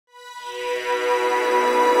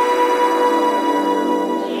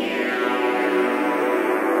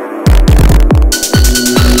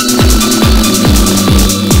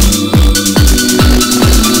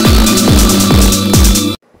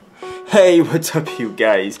Hey, what's up you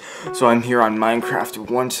guys? So I'm here on Minecraft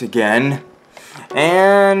once again,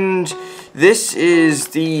 and this is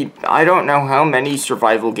I don't know how many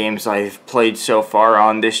survival games I've played so far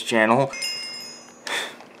on this channel.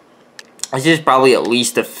 This is probably at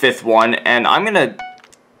least the 5th one, and I'm gonna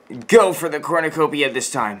go for the cornucopia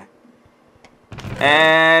this time.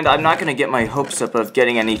 And I'm not gonna get my hopes up of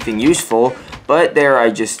getting anything useful, but there I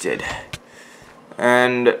just did.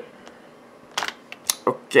 And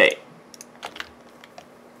okay.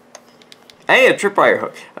 Hey, a tripwire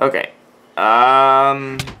hook. Okay.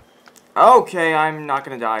 Okay, I'm not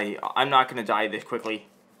gonna die. I'm not gonna die this quickly.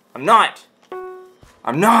 I'm not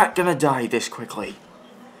gonna die this quickly.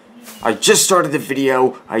 I just started the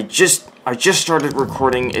video. I just started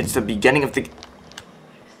recording. It's the beginning of the...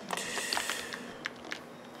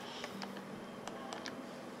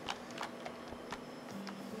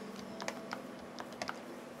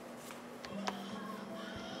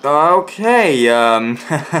 Okay, I'm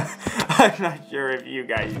not sure if you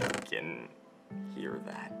guys can hear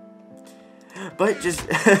that, but just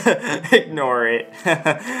ignore it.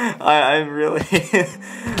 I'm really,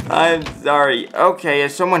 I'm sorry. Okay,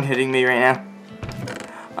 is someone hitting me right now?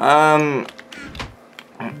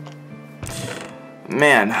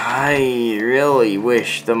 Man, I really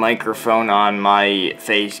wish the microphone on my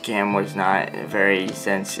face cam was not very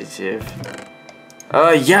sensitive.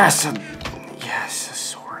 Yes! Yes, a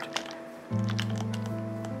sword.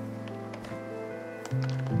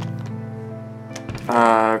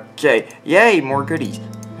 Okay. Yay, more goodies.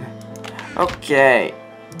 Okay.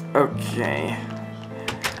 Okay.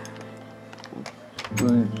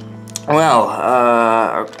 Well,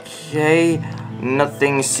 okay.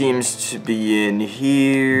 Nothing seems to be in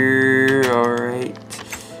here. Alright.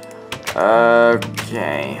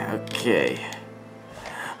 Okay. Okay.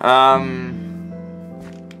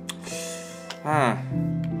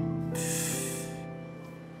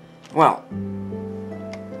 Well.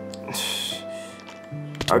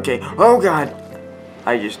 Okay. Oh god.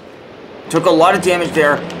 I just took a lot of damage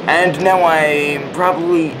there, and now I'm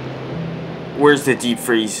probably... Where's the deep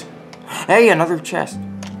freeze? Hey, another chest.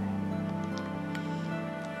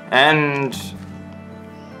 And...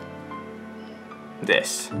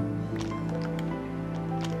 this.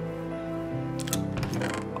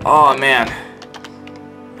 Oh man.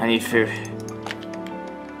 I need food.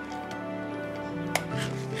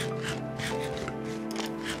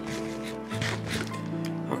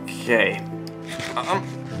 Okay.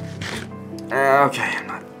 Okay, I'm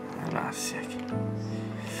not sick.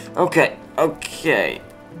 Okay, okay.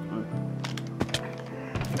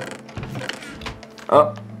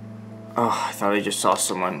 Oh, I thought I just saw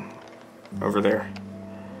someone over there.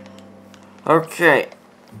 Okay,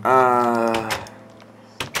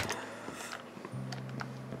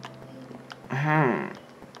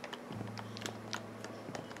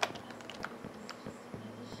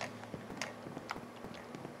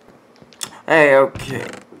 Hey, okay.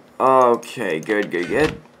 Okay, good, good,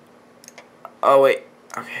 good. Oh, wait.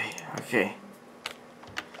 Okay, okay.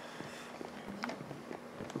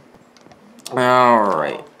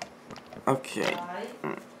 Alright. Okay.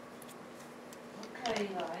 Okay,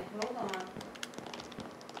 Eli, hold on.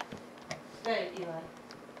 Stay, Eli.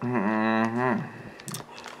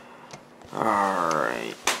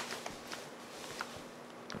 Alright.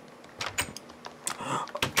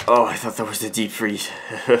 Oh, I thought that was the deep freeze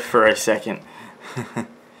for a second.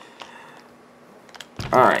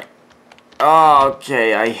 Alright.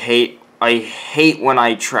 Okay, I hate when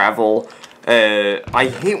I travel.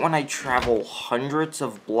 I hate when I travel hundreds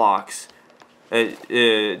of blocks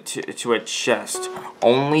to a chest,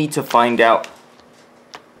 only to find out...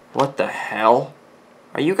 What the hell?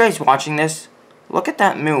 Are you guys watching this? Look at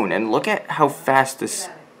that moon, and look at how fast this...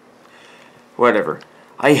 Whatever.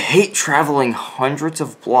 I hate traveling hundreds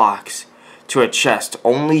of blocks to a chest,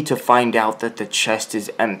 only to find out that the chest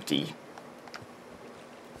is empty.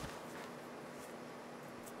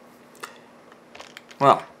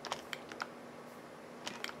 Well...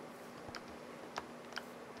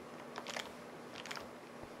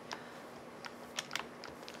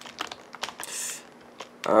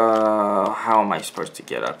 how am I supposed to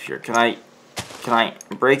get up here? Can I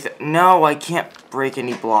break the... No, I can't break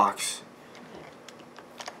any blocks.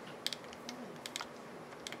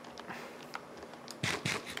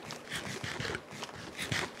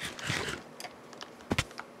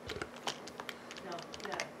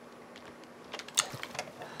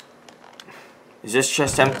 Is this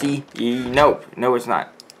chest empty? Nope. No, it's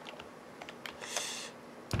not.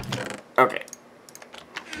 Okay.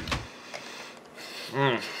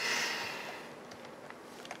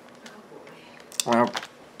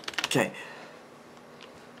 Okay.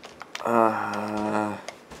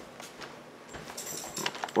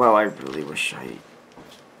 Well, I really wish I...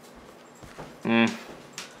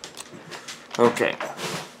 Okay.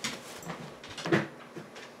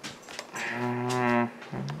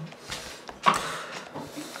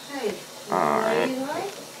 Hey, Alright. you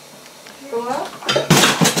like? Go up?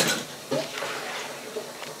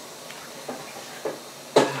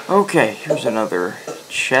 Okay, here's another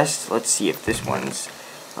chest. Let's see if this one's...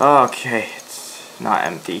 Okay, it's not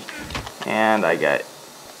empty. And I got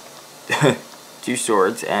 2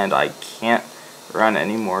 swords, and I can't run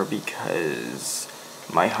anymore because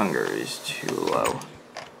my hunger is too low.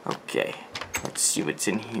 Okay, let's see what's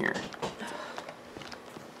in here.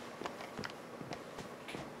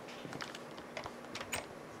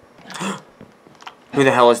 Who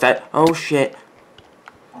the hell is that? Oh shit.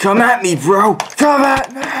 Come at me, bro! Come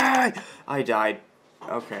at me! I died.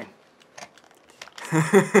 Okay.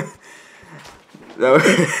 That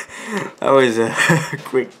was a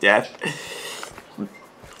quick death.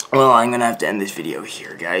 Well, I'm gonna have to end this video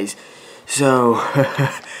here, guys. So,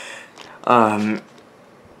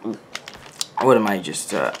 what am I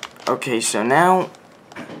just, okay, so now,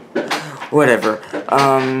 whatever,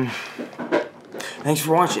 thanks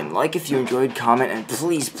for watching. Like if you enjoyed, comment, and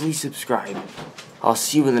please, please subscribe. I'll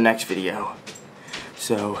see you in the next video.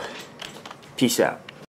 So, peace out.